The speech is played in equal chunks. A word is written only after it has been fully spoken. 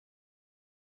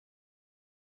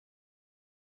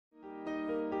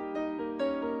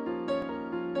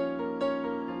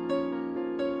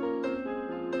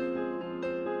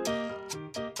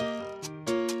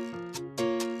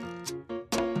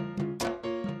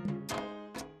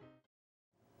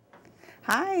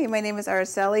Hi, my name is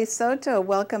Araceli Soto.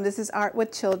 Welcome. This is Art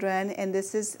with Children, and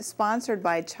this is sponsored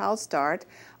by Child Start,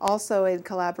 also in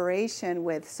collaboration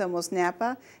with Somos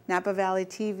Napa, Napa Valley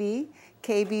TV,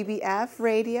 KBBF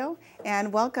Radio,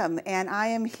 and welcome. And I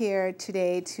am here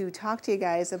today to talk to you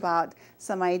guys about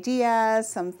some ideas,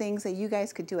 some things that you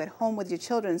guys could do at home with your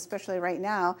children, especially right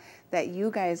now that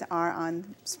you guys are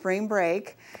on spring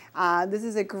break. This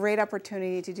is a great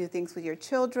opportunity to do things with your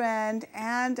children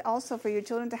and also for your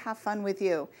children to have fun with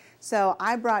you. So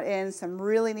I brought in some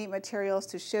really neat materials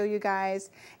to show you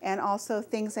guys, and also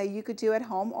things that you could do at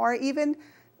home, or even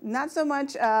not so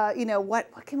much,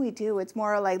 what can we do? It's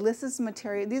more like this is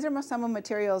material. These are some of the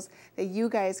materials that you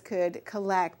guys could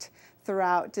collect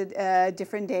throughout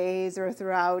different days or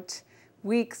throughout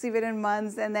weeks, even in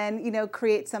months, and then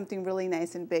create something really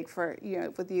nice and big for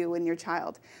with you and your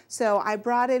child. So I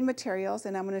brought in materials,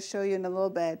 and I'm going to show you in a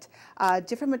little bit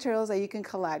different materials that you can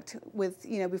collect with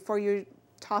before you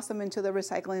toss them into the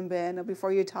recycling bin or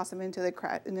before you toss them into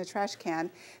the trash can.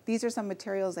 These are some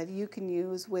materials that you can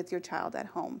use with your child at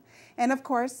home. And of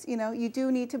course, you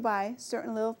do need to buy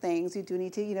certain little things. You do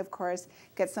need to, of course,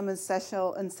 get some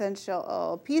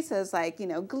essential pieces like,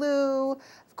 glue,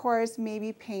 of course,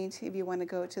 maybe paint if you want to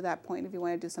go to that point, if you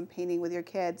want to do some painting with your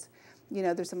kids.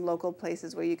 There's some local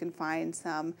places where you can find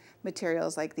some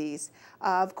materials like these.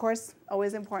 Of course,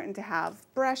 always important to have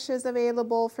brushes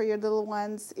available for your little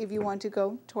ones if you want to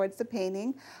go towards the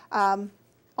painting.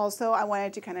 Also, I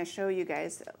wanted to kind of show you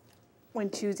guys when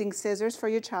choosing scissors for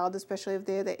your child, especially if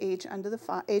they're the age under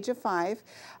the age of 5,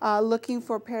 looking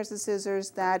for pairs of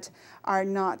scissors that are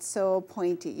not so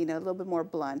pointy, a little bit more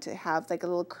blunt, to have like a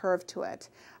little curve to it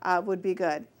would be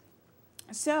good.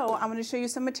 So I'm going to show you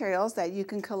some materials that you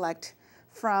can collect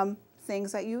from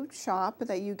things that you shop,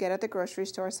 that you get at the grocery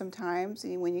store sometimes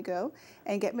when you go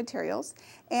and get materials.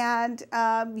 And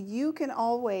you can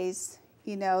always,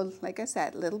 like I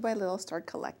said, little by little start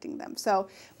collecting them. So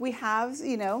we have,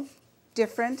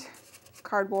 different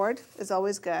cardboard is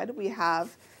always good. We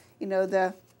have,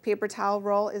 the paper towel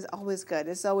roll is always good.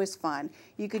 It's always fun.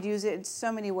 You could use it in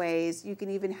so many ways. You can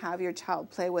even have your child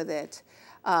play with it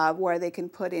where they can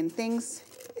put in things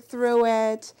through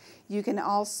it. You can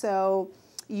also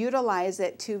utilize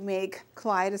it to make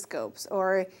kaleidoscopes,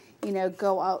 or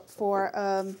go out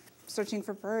for searching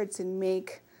for birds and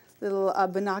make little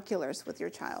binoculars with your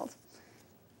child.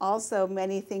 Also,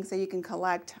 many things that you can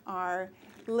collect are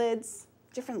lids,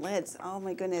 different lids. Oh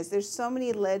my goodness, there's so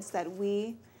many lids that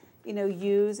we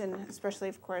use, and especially,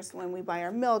 of course, when we buy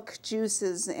our milk,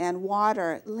 juices, and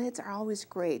water. Lids are always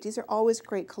great. These are always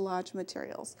great collage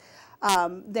materials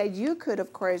that you could,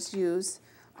 of course, use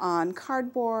on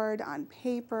cardboard, on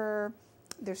paper.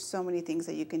 There's so many things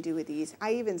that you can do with these.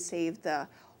 I even saved the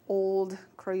old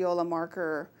Crayola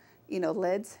marker,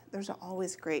 lids. Those are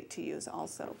always great to use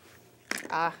also.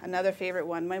 Another favorite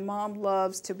one. My mom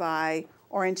loves to buy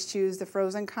orange chews, the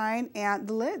frozen kind, and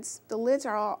the lids. The lids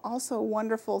are also a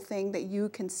wonderful thing that you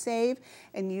can save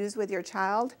and use with your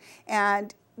child.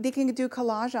 And they can do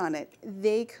collage on it.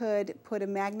 They could put a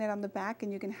magnet on the back,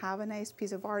 and you can have a nice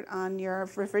piece of art on your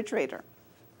refrigerator.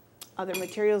 Other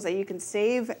materials that you can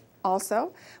save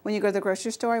also when you go to the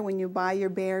grocery store, when you buy your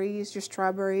berries, your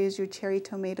strawberries, your cherry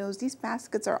tomatoes, these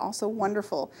baskets are also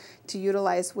wonderful to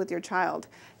utilize with your child.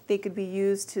 They could be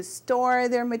used to store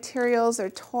their materials or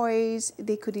toys.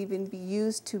 They could even be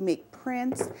used to make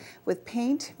prints with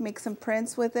paint. Make some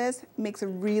prints with this. Makes a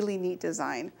really neat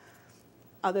design.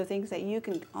 Other things that you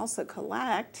can also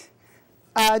collect,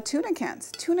 tuna cans.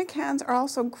 Tuna cans are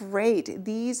also great.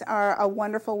 These are a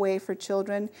wonderful way for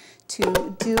children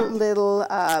to do little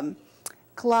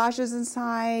collages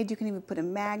inside. You can even put a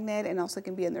magnet, and also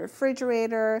can be in the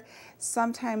refrigerator.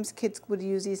 Sometimes kids would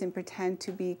use these and pretend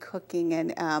to be cooking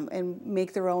and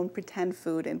make their own pretend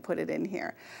food and put it in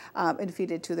here and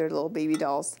feed it to their little baby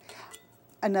dolls.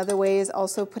 Another way is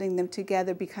also putting them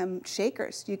together, become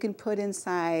shakers. You can put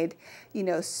inside,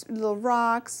 little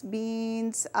rocks,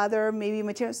 beans, other maybe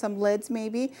materials, some lids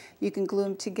maybe. You can glue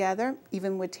them together,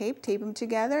 even with tape them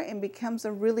together, and becomes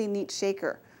a really neat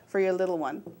shaker for your little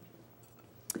one.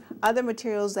 Other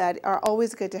materials that are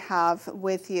always good to have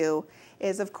with you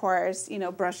is, of course,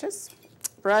 brushes.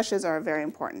 Brushes are very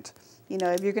important.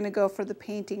 If you're going to go for the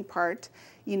painting part,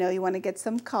 you want to get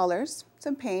some colors,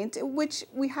 some paint, which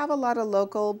we have a lot of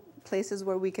local places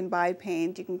where we can buy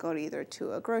paint. You can go either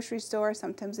to a grocery store.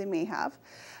 Sometimes they may have.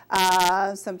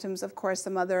 Sometimes, of course,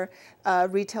 some other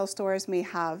retail stores may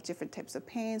have different types of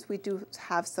paints. We do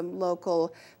have some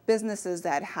local businesses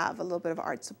that have a little bit of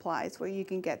art supplies where you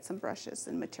can get some brushes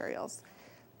and materials.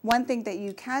 One thing that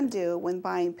you can do when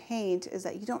buying paint is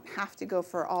that you don't have to go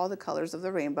for all the colors of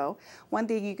the rainbow. One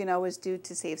thing you can always do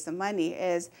to save some money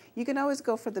is you can always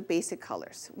go for the basic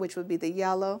colors, which would be the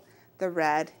yellow, the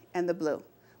red, and the blue.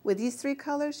 With these 3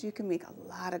 colors, you can make a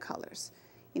lot of colors.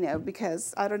 You know,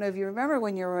 because I don't know if you remember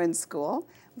when you were in school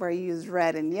where you used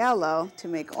red and yellow to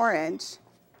make orange,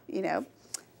 you know,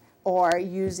 or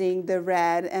using the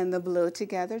red and the blue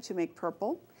together to make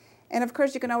purple. And of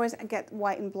course, you can always get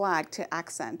white and black to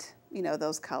accent, you know,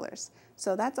 those colors.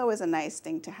 So that's always a nice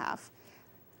thing to have.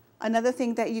 Another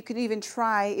thing that you could even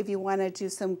try if you want to do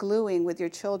some gluing with your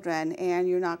children and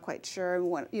you're not quite sure,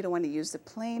 you don't want to use the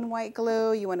plain white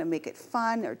glue, you want to make it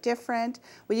fun or different,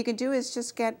 what you can do is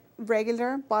just get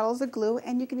regular bottles of glue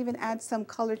and you can even add some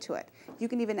color to it. You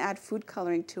can even add food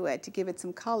coloring to it to give it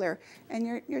some color,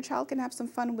 and your child can have some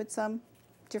fun with some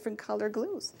different color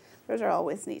glues. Those are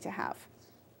always neat to have.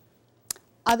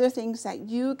 Other things that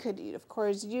you could, of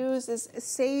course, use is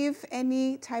save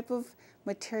any type of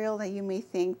material that you may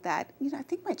think that, you know, I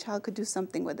think my child could do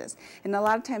something with this. And a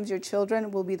lot of times your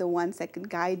children will be the ones that can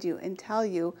guide you and tell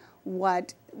you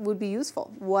what would be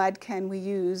useful, what can we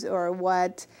use, or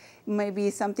what may be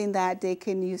something that they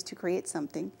can use to create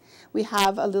something. We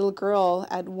have a little girl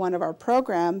at one of our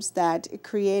programs that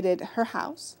created her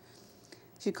house.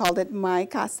 She called it My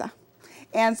Casa.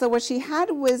 And so what she had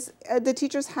was, the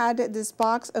teachers had this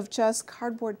box of just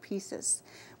cardboard pieces.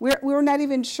 We were not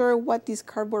even sure what these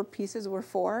cardboard pieces were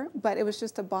for, but it was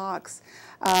just a box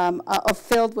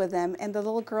filled with them. And the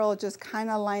little girl just kind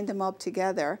of lined them up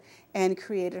together and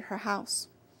created her house.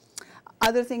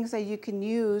 Other things that you can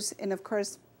use, and of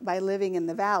course, by living in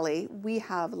the valley, we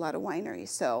have a lot of wineries.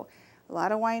 So a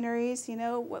lot of wineries, you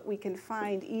know, what we can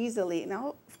find easily.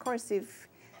 Now, of course, if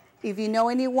you know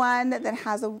anyone that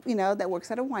has a, you know, that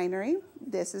works at a winery,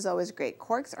 this is always great.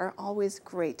 Corks are always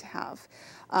great to have.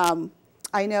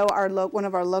 I know one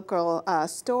of our local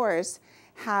stores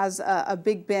has a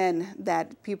big bin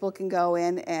that people can go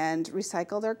in and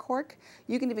recycle their cork.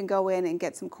 You can even go in and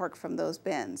get some cork from those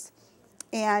bins.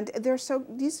 And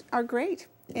these are great.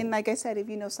 And like I said, if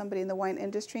you know somebody in the wine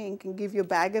industry and can give you a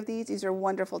bag of these are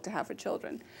wonderful to have for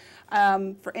children.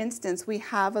 For instance, we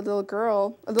have a little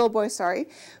boy,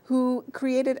 who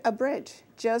created a bridge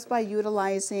just by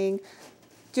utilizing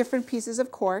different pieces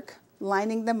of cork,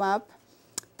 lining them up,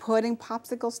 putting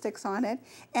popsicle sticks on it.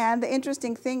 And the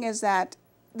interesting thing is that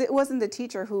it wasn't the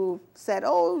teacher who said,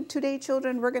 oh, today,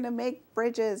 children, we're going to make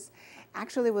bridges.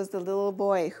 Actually, it was the little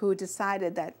boy who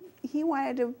decided that he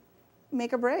wanted to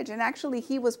make a bridge. And actually,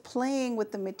 he was playing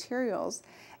with the materials.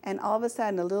 And all of a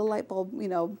sudden, a little light bulb, you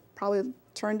know, probably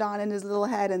turned on in his little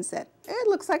head and said, it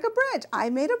looks like a bridge. I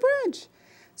made a bridge.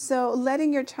 So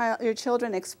letting your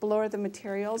children explore the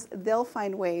materials, they'll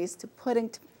find ways to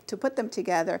put them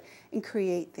together and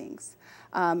create things.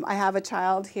 I have a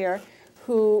child here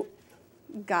who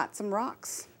got some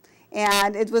rocks.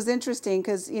 And it was interesting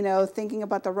because, you know, thinking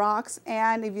about the rocks,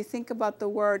 and if you think about the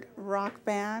word rock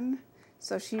band,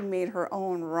 so she made her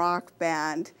own rock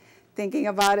band, thinking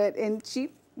about it, and she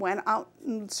went out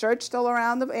and searched all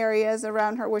around the areas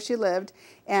around her where she lived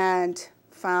and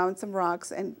found some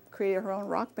rocks and created her own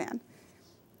rock band.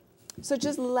 So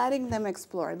just letting them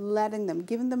explore,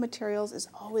 giving them materials is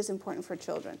always important for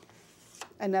children.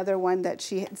 Another one that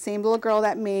same little girl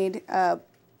that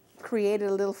created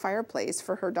a little fireplace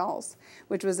for her dolls,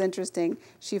 which was interesting.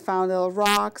 She found little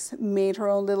rocks, made her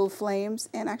own little flames,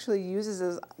 and actually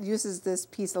uses this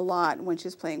piece a lot when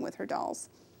she's playing with her dolls.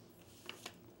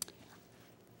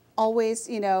 Always,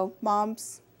 you know,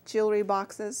 mom's jewelry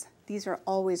boxes, these are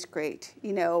always great.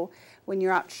 You know, when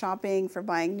you're out shopping for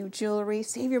buying new jewelry,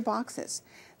 save your boxes.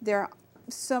 There are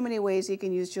so many ways you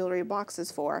can use jewelry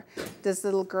boxes for. This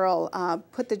little girl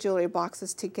put the jewelry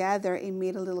boxes together and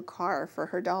made a little car for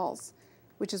her dolls,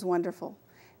 which is wonderful.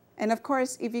 And of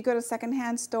course, if you go to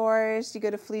secondhand stores, you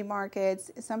go to flea markets,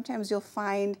 sometimes you'll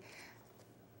find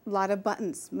a lot of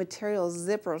buttons, materials,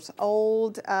 zippers,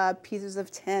 old pieces of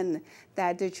tin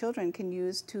that the children can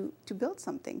use to build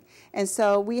something. And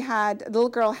so the little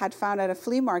girl had found at a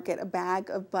flea market a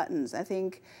bag of buttons. I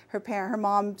think her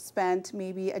mom spent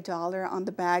maybe $1 on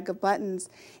the bag of buttons,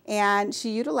 and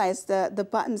she utilized the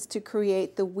buttons to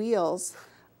create the wheels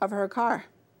of her car.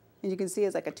 And you can see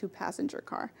it's like a 2-passenger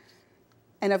car.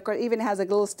 And of course, even has a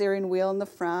little steering wheel in the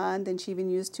front, and she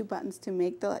even used 2 buttons to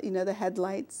make the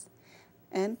headlights.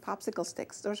 And popsicle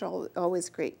sticks, those are always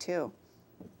great too.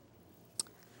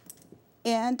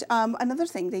 And another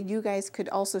thing that you guys could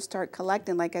also start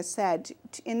collecting, like I said,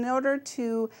 in order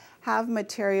to have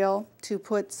material to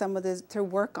put some of this to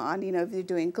work on, you know, if you're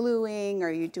doing gluing or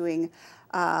you're doing,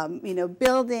 you know,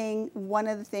 building, one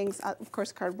of the things, of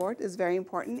course, cardboard is very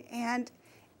important and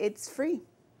it's free.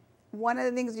 One of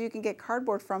the things you can get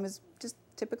cardboard from is just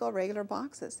typical regular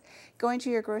boxes. Going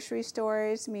to your grocery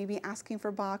stores, maybe asking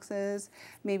for boxes.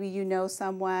 Maybe you know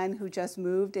someone who just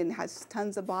moved and has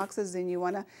tons of boxes and you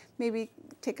want to maybe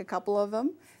take a couple of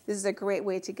them. This is a great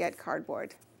way to get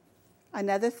cardboard.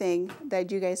 Another thing that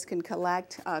you guys can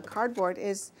collect cardboard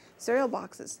is cereal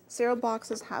boxes. Cereal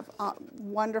boxes have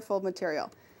wonderful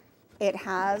material. It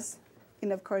has,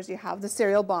 and of course you have the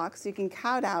cereal box. You can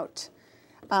cut out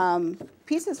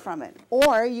pieces from it,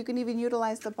 or you can even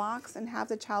utilize the box and have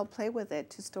the child play with it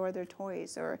to store their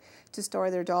toys or to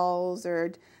store their dolls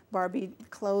or Barbie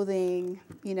clothing.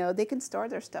 You know, they can store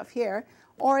their stuff here,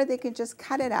 or they can just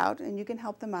cut it out and you can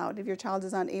help them out if your child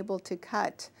is unable to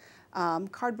cut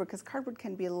cardboard, because cardboard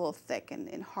can be a little thick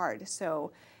and hard.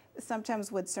 So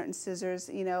sometimes with certain scissors,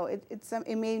 you know,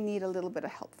 it may need a little bit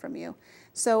of help from you.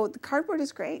 So the cardboard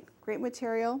is great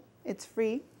material. It's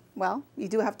free. Well, you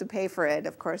do have to pay for it,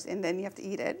 of course, and then you have to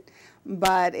eat it.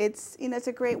 But it's, you know, it's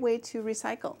a great way to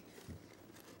recycle,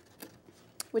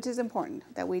 which is important,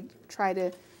 that we try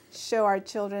to show our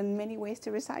children many ways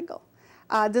to recycle.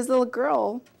 This little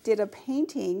girl did a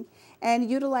painting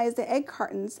and utilized the egg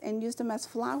cartons and used them as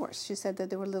flowers. She said that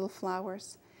they were little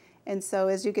flowers. And so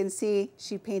as you can see,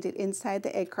 she painted inside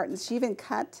the egg cartons. She even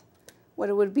cut what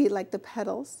it would be like the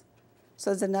petals. So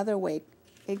it's another way.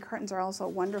 Egg cartons are also a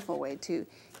wonderful way to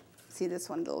see. This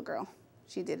one little girl,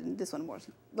 she did, and this one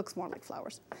looks more like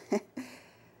flowers.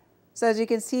 So as you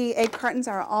can see, egg cartons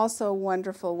are also a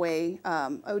wonderful way,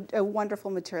 a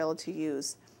wonderful material to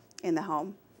use in the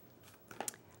home.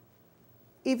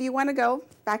 If you want to go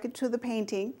back into the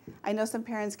painting, I know some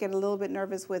parents get a little bit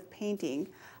nervous with painting.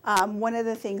 One of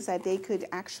the things that they could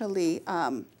actually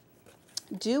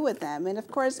do with them, and of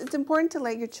course it's important to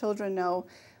let your children know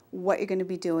what you're going to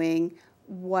be doing,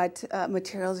 what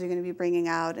materials you're going to be bringing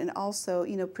out, and also,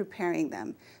 you know, preparing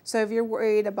them. So if you're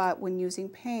worried about when using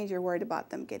paint, you're worried about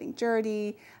them getting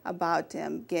dirty, about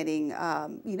them getting,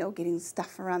 you know, getting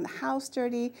stuff around the house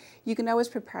dirty, you can always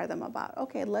prepare them about,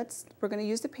 okay, we're going to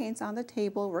use the paints on the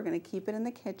table, we're going to keep it in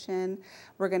the kitchen,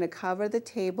 we're going to cover the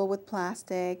table with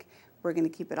plastic, we're going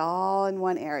to keep it all in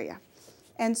one area.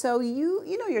 And so you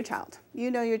know your child. You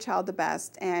know your child the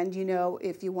best, and you know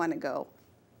if you want to go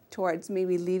towards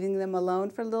maybe leaving them alone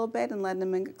for a little bit and letting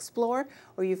them explore,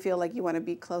 or you feel like you want to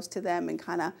be close to them and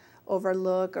kind of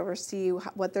oversee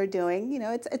what they're doing. You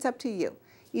know, it's up to you.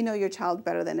 You know your child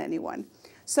better than anyone.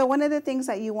 So one of the things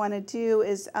that you want to do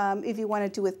is, if you want to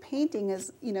do with painting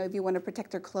is, you know, if you want to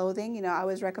protect their clothing, you know, I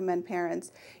always recommend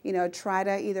parents, you know, try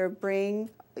to either bring,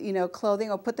 you know, clothing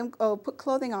or put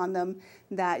clothing on them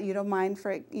that you don't mind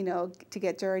for, you know, to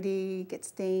get dirty, get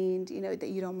stained, you know, that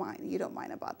you don't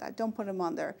mind about that. Don't put them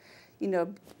on their, you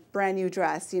know, brand new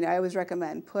dress. You know, I always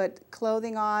recommend put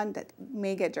clothing on that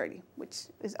may get dirty, which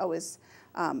is always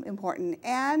important.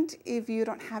 And if you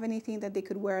don't have anything that they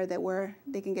could wear where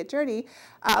they can get dirty,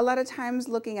 a lot of times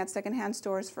looking at secondhand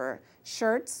stores for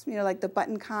shirts, you know, like the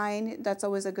button kind, that's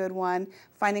always a good one.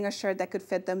 Finding a shirt that could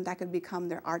fit them, that could become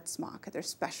their art smock, their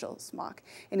special smock.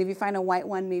 And if you find a white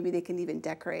one, maybe they can even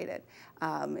decorate it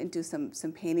and do some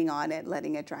painting on it,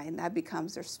 letting it dry, and that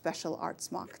becomes their special art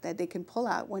smock that they can pull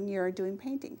out when you're doing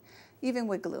painting. Even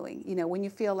with gluing, you know, when you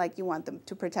feel like you want them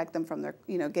to protect them from their,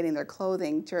 you know, getting their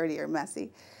clothing dirty or messy.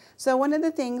 So one of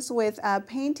the things with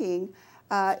painting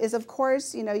is, of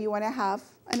course, you know, you want to have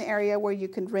an area where you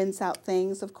can rinse out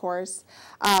things, of course.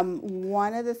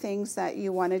 One of the things that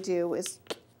you want to do is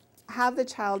have the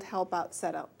child help out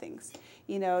set out things.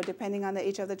 You know, depending on the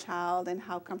age of the child and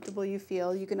how comfortable you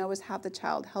feel, you can always have the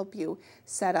child help you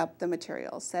set up the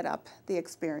material, set up the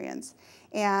experience.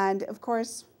 And of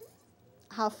course,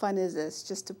 how fun is this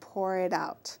just to pour it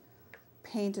out?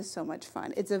 Paint is so much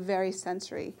fun. It's a very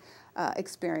sensory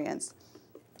experience.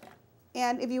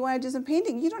 And if you want to do some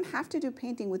painting, you don't have to do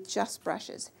painting with just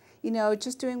brushes. You know,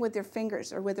 just doing with your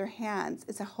fingers or with your hands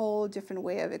is a whole different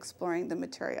way of exploring the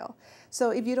material.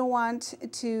 So if you don't want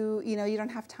to, you know, you don't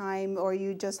have time, or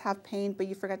you just have paint but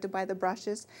you forgot to buy the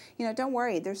brushes, you know, don't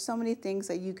worry. There's so many things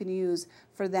that you can use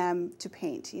for them to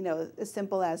paint, you know, as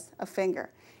simple as a finger.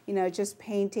 You know, just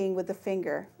painting with the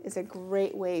finger is a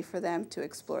great way for them to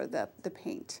explore the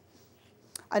paint.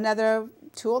 Another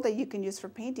tool that you can use for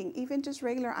painting, even just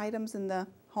regular items in the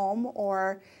home,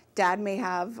 or dad may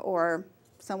have, or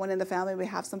someone in the family may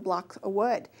have some blocks of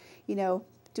wood, you know,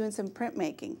 doing some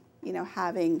printmaking, you know,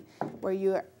 having where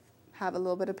you have a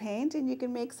little bit of paint, and you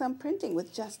can make some printing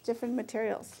with just different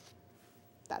materials.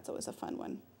 That's always a fun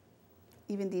one.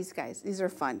 Even these guys, these are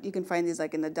fun. You can find these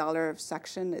like in the dollar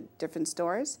section at different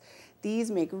stores. These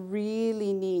make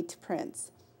really neat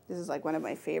prints. This is like one of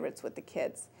my favorites with the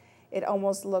kids. It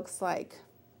almost looks like,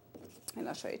 and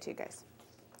I'll show you to you guys.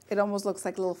 It almost looks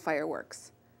like little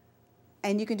fireworks.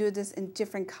 And you can do this in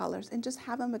different colors and just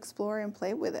have them explore and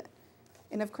play with it.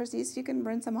 And of course, these you can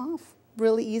rinse them off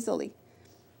really easily.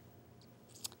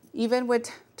 Even with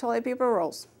toilet paper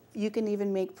rolls, you can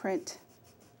even make print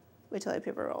with toilet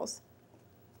paper rolls.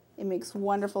 It makes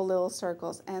wonderful little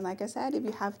circles. And like I said, if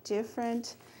you have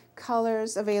different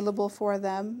colors available for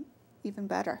them, even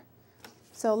better.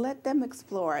 So let them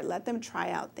explore, let them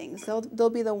try out things. They'll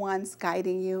be the ones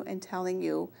guiding you and telling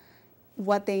you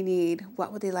what they need,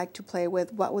 what would they like to play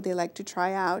with, what would they like to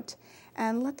try out,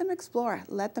 and let them explore,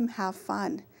 let them have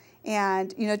fun.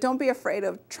 And, you know, don't be afraid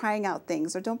of trying out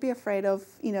things, or don't be afraid of,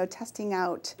 you know, testing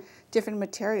out different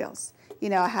materials. You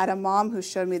know, I had a mom who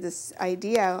showed me this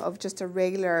idea of just a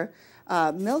regular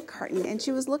milk carton, and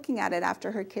she was looking at it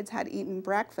after her kids had eaten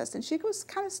breakfast, and she was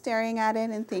kind of staring at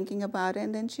it and thinking about it,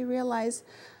 and then she realized,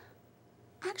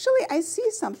 actually, I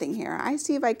see something here. I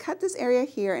see if I cut this area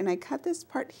here and I cut this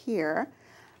part here,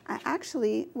 I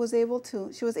actually she was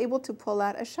able to pull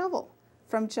out a shovel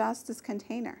from just this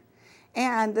container.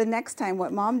 And the next time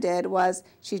what mom did was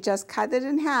she just cut it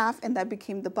in half, and that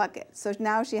became the bucket. So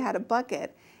now she had a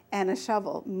bucket and a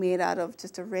shovel made out of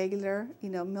just a regular, you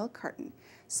know, milk carton.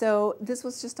 So this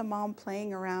was just a mom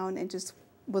playing around and just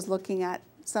was looking at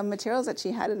some materials that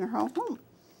she had in her home.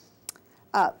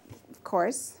 Of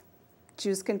course,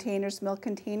 juice containers, milk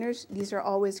containers, these are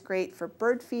always great for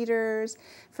bird feeders,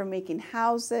 for making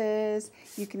houses.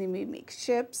 You can even make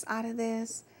ships out of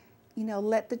this. You know,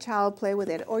 let the child play with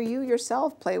it, or you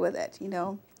yourself play with it. You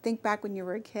know, think back when you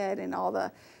were a kid and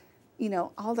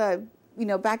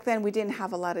back then we didn't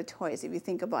have a lot of toys. If you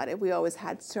think about it, we always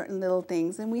had certain little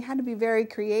things, and we had to be very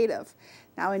creative.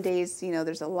 Nowadays, you know,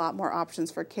 there's a lot more options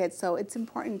for kids, so it's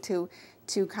important to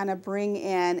kind of bring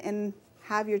in and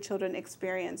have your children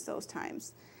experience those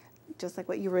times. Just like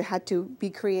what you had to be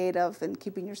creative and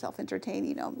keeping yourself entertained,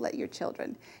 you know, let your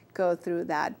children go through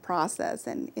that process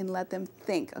and let them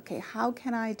think, okay, how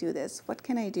can I do this? What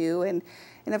can I do? And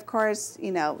of course,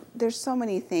 you know, there's so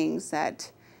many things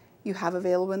that you have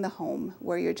available in the home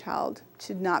where your child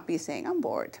should not be saying, I'm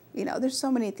bored. You know, there's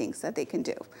so many things that they can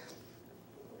do.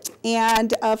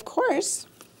 And of course,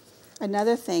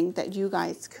 another thing that you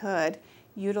guys could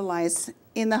utilize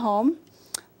in the home,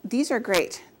 these are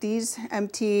great. These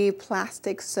empty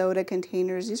plastic soda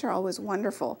containers, these are always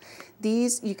wonderful.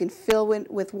 These you can fill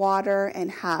with water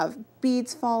and have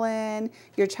beads fall in.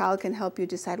 Your child can help you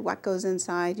decide what goes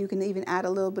inside. You can even add a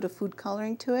little bit of food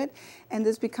coloring to it. And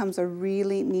this becomes a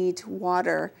really neat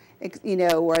water, you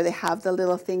know, where they have the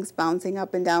little things bouncing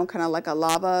up and down, kind of like a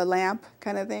lava lamp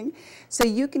kind of thing. So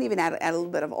you can even add a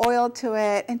little bit of oil to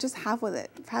it and just have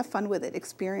fun with it,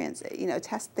 experience it, you know,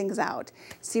 test things out.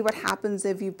 See what happens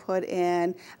if you put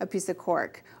in a piece of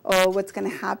cork, or what's going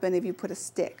to happen if you put a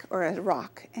stick or a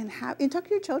rock, and talk to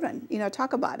your children, you know,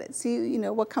 talk about it, see, you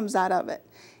know, what comes out of it.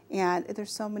 And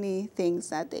there's so many things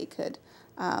that they could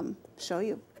show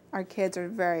you. Our kids are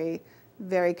very,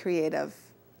 very creative,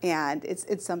 and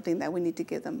it's something that we need to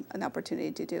give them an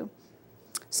opportunity to do.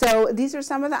 So these are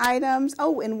some of the items.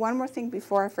 Oh, and one more thing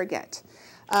before I forget.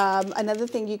 Another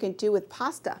thing you can do with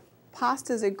pasta.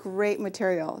 Pasta is a great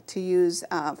material to use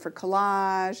for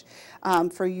collage,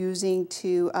 for using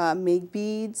to make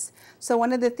beads. So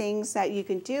one of the things that you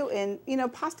can do, and you know,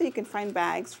 pasta you can find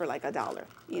bags for like $1.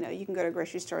 You know, you can go to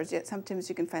grocery stores. Yet sometimes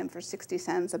you can find for 60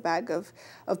 cents a bag of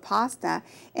pasta.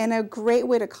 And a great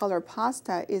way to color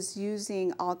pasta is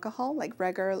using alcohol, like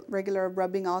regular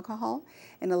rubbing alcohol,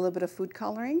 and a little bit of food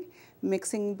coloring,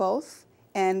 mixing both,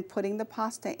 and putting the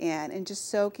pasta in and just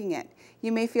soaking it.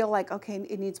 You may feel like, okay,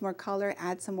 it needs more color,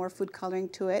 add some more food coloring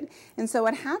to it. And so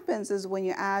what happens is when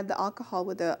you add the alcohol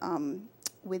with the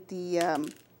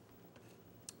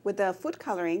food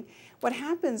coloring, what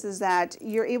happens is that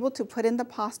you're able to put in the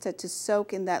pasta to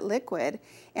soak in that liquid,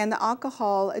 and the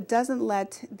alcohol doesn't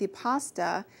let the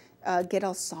pasta get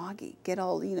all soggy,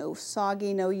 soggy.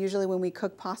 You know, usually when we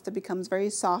cook pasta, it becomes very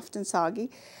soft and soggy.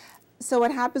 So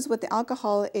what happens with the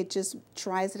alcohol, it just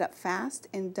dries it up fast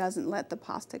and doesn't let the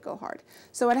pasta go hard.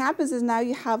 So what happens is now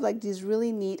you have like these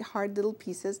really neat hard little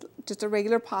pieces, just a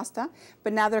regular pasta,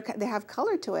 but now they have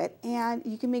color to it, and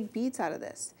you can make beads out of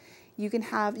this. You can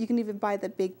even buy the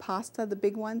big pasta, the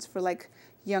big ones for like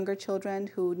younger children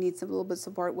who need a little bit of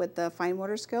support with the fine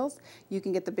motor skills. You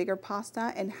can get the bigger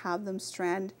pasta and have them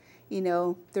strand, you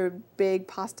know, their big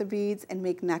pasta beads and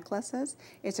make necklaces.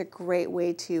 It's a great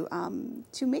way to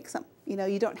make some. You know,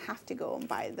 you don't have to go and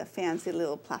buy the fancy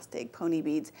little plastic pony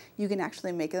beads. You can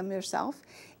actually make them yourself,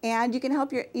 and you can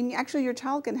help actually your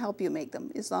child can help you make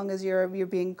them, as long as you're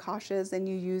being cautious and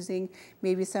you're using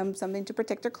maybe something to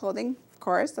protect their clothing. Of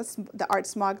course, that's the art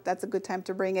smog. That's a good time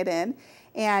to bring it in,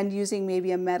 and using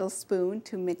maybe a metal spoon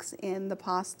to mix in the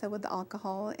pasta with the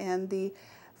alcohol and the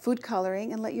food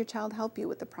coloring, and let your child help you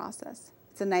with the process.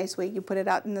 It's a nice way. You put it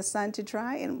out in the sun to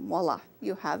dry, and voila,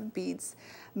 you have beads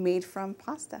made from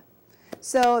pasta.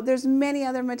 So there's many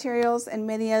other materials and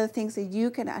many other things that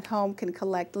you can at home can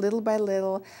collect little by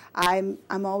little. I'm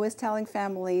always telling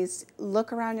families,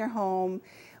 look around your home.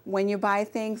 When you buy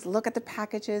things, look at the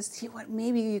packages, see what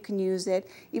maybe you can use it.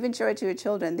 Even show it to your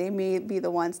children. They may be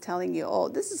the ones telling you, oh,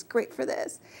 this is great for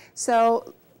this.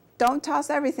 So don't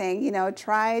toss everything. You know,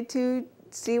 try to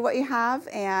see what you have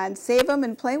and save them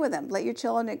and play with them. Let your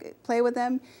children play with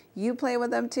them. You play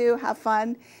with them too, have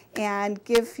fun, and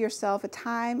give yourself a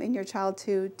time and your child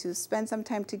to spend some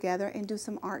time together and do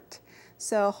some art.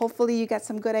 So hopefully you got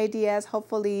some good ideas.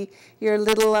 Hopefully your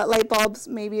little light bulbs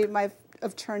maybe might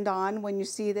have turned on when you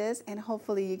see this, and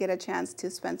hopefully you get a chance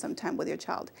to spend some time with your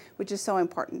child, which is so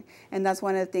important. And that's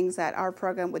one of the things that our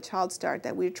program with Child Start,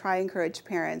 that we try to encourage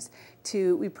parents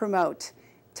we promote.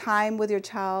 Time with your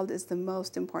child is the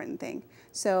most important thing.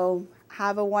 So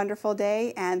have a wonderful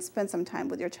day and spend some time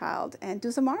with your child and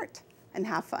do some art and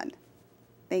have fun.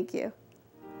 Thank you.